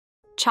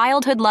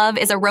Childhood love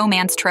is a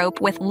romance trope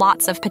with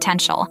lots of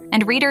potential,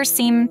 and readers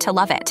seem to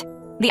love it.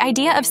 The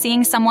idea of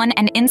seeing someone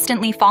and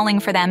instantly falling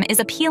for them is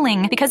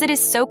appealing because it is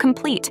so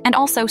complete and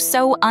also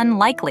so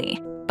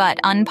unlikely. But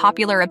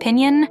unpopular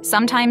opinion,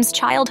 sometimes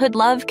childhood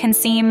love can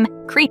seem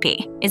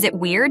creepy. Is it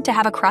weird to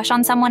have a crush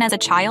on someone as a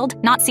child,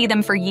 not see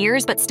them for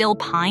years but still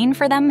pine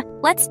for them?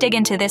 Let's dig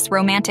into this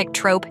romantic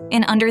trope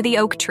in Under the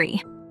Oak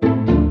Tree.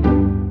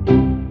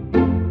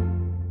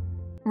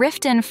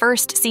 Riften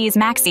first sees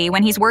Maxie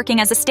when he's working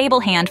as a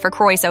stable hand for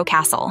Croiso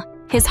Castle.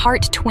 His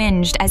heart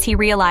twinged as he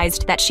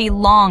realized that she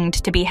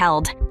longed to be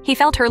held. He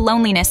felt her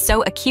loneliness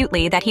so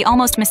acutely that he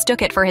almost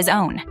mistook it for his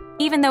own.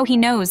 Even though he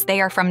knows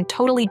they are from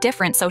totally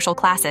different social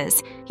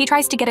classes, he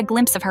tries to get a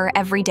glimpse of her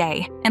every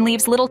day and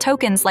leaves little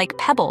tokens like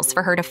pebbles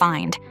for her to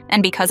find.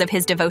 And because of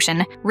his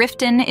devotion,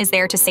 Riften is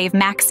there to save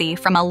Maxie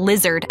from a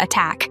lizard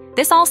attack.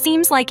 This all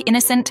seems like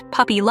innocent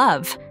puppy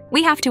love.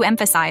 We have to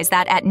emphasize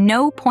that at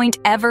no point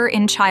ever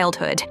in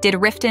childhood did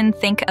Riften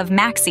think of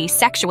Maxie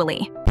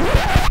sexually.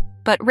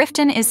 But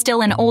Riften is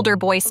still an older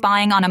boy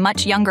spying on a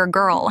much younger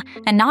girl.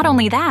 And not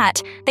only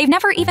that, they've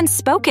never even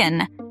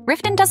spoken.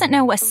 Riften doesn't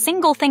know a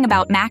single thing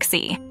about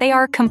Maxie. They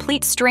are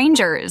complete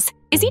strangers.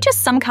 Is he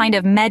just some kind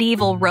of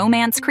medieval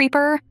romance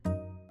creeper?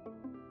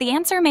 The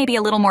answer may be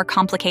a little more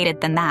complicated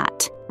than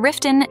that.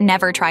 Riften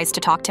never tries to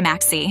talk to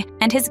Maxie,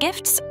 and his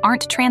gifts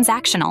aren't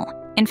transactional.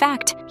 In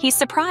fact, he's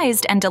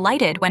surprised and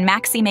delighted when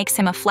Maxie makes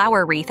him a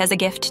flower wreath as a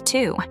gift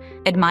too.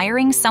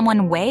 Admiring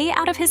someone way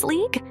out of his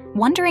league?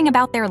 Wondering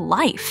about their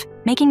life?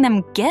 Making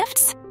them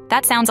gifts?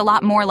 That sounds a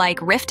lot more like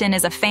Riften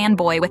is a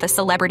fanboy with a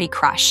celebrity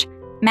crush.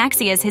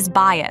 Maxie is his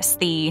bias,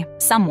 the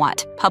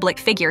somewhat public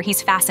figure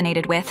he's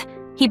fascinated with.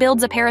 He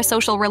builds a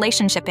parasocial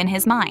relationship in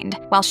his mind,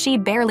 while she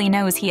barely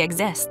knows he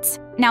exists.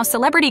 Now,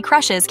 celebrity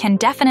crushes can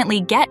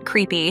definitely get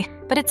creepy,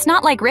 but it's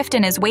not like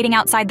Riften is waiting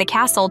outside the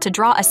castle to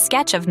draw a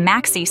sketch of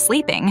Maxie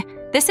sleeping.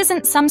 This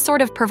isn't some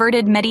sort of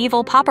perverted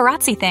medieval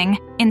paparazzi thing.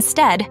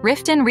 Instead,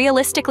 Riften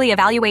realistically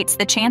evaluates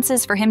the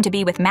chances for him to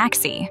be with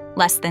Maxie,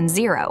 less than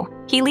 0.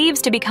 He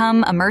leaves to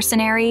become a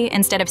mercenary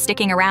instead of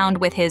sticking around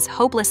with his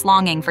hopeless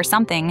longing for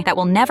something that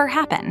will never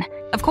happen.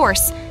 Of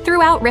course,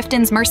 throughout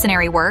Riften's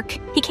mercenary work,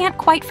 he can't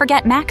quite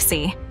forget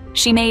Maxie.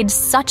 She made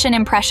such an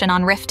impression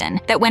on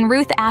Riften that when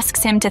Ruth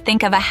asks him to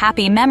think of a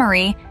happy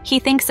memory, he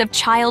thinks of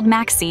child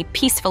Maxie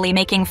peacefully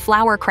making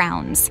flower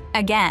crowns.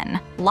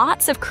 Again,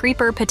 lots of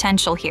creeper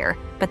potential here,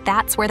 but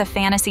that's where the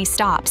fantasy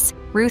stops.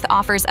 Ruth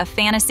offers a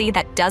fantasy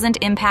that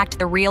doesn't impact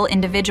the real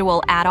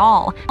individual at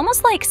all,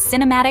 almost like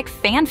cinematic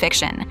fan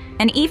fiction.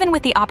 And even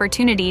with the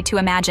opportunity to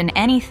imagine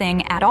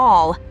anything at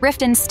all,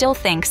 Riften still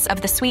thinks of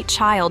the sweet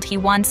child he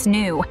once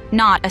knew,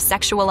 not a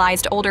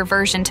sexualized older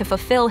version to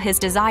fulfill his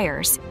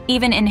desires.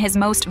 Even in his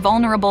most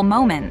vulnerable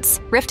moments,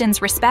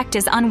 Riften's respect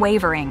is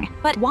unwavering.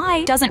 But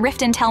why doesn't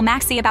Riften tell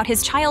Maxie about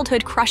his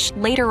childhood crush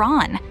later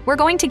on? We're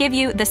going to give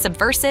you the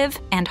subversive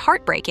and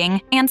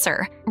heartbreaking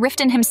answer.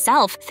 Riften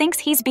himself thinks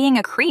he's being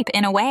a creep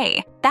in a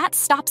way. That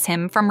stops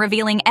him from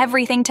revealing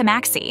everything to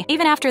Maxie,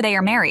 even after they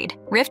are married.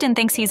 Riften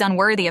thinks he's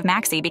unworthy of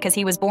Maxie because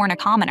he was born a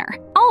commoner.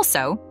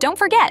 Also, don't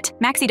forget,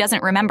 Maxie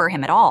doesn't remember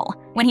him at all.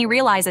 When he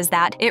realizes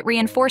that, it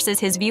reinforces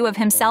his view of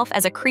himself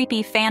as a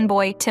creepy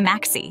fanboy to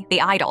Maxie,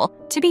 the idol.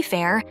 To be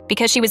fair,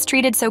 because she was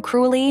treated so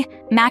cruelly,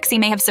 Maxie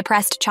may have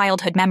suppressed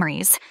childhood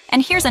memories.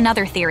 And here's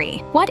another theory.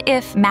 What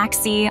if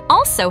Maxie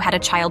also had a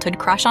childhood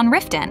crush on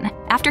Riften?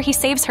 After he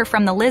saves her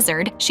from the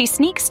lizard, she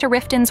sneaks to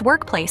Riften's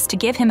workplace to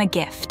give him a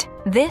gift.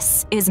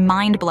 This is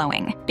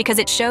mind-blowing, because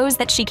it shows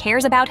that she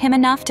cares about him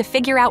enough to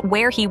figure out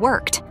where he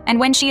worked. And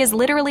when she is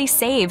literally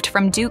saved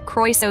from Duke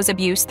Croiso's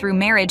abuse through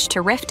marriage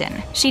to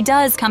Riften, she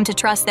does come to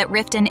trust that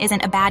Riften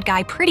isn't a bad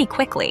guy pretty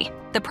quickly.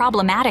 The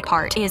problematic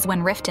part is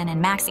when Riften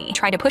and Maxie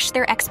try to push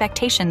their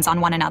expectations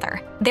on one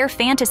another. Their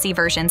fantasy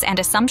versions and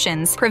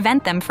assumptions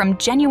prevent them from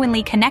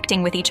genuinely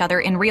connecting with each other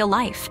in real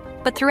life.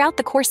 But throughout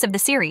the course of the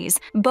series,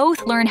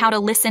 both learn how to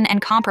listen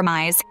and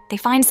compromise. They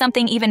find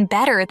something even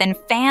better than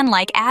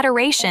fan-like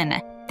adoration.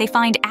 They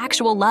find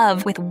actual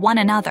love with one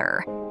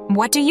another.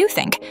 What do you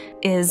think?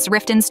 Is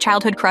Riften's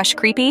childhood crush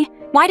creepy?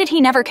 Why did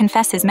he never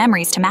confess his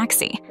memories to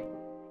Maxie?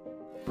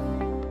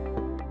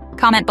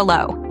 Comment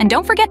below, and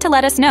don't forget to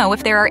let us know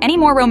if there are any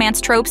more romance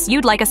tropes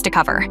you'd like us to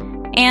cover.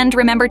 And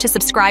remember to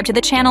subscribe to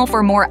the channel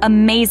for more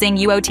amazing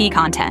UOT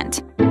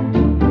content.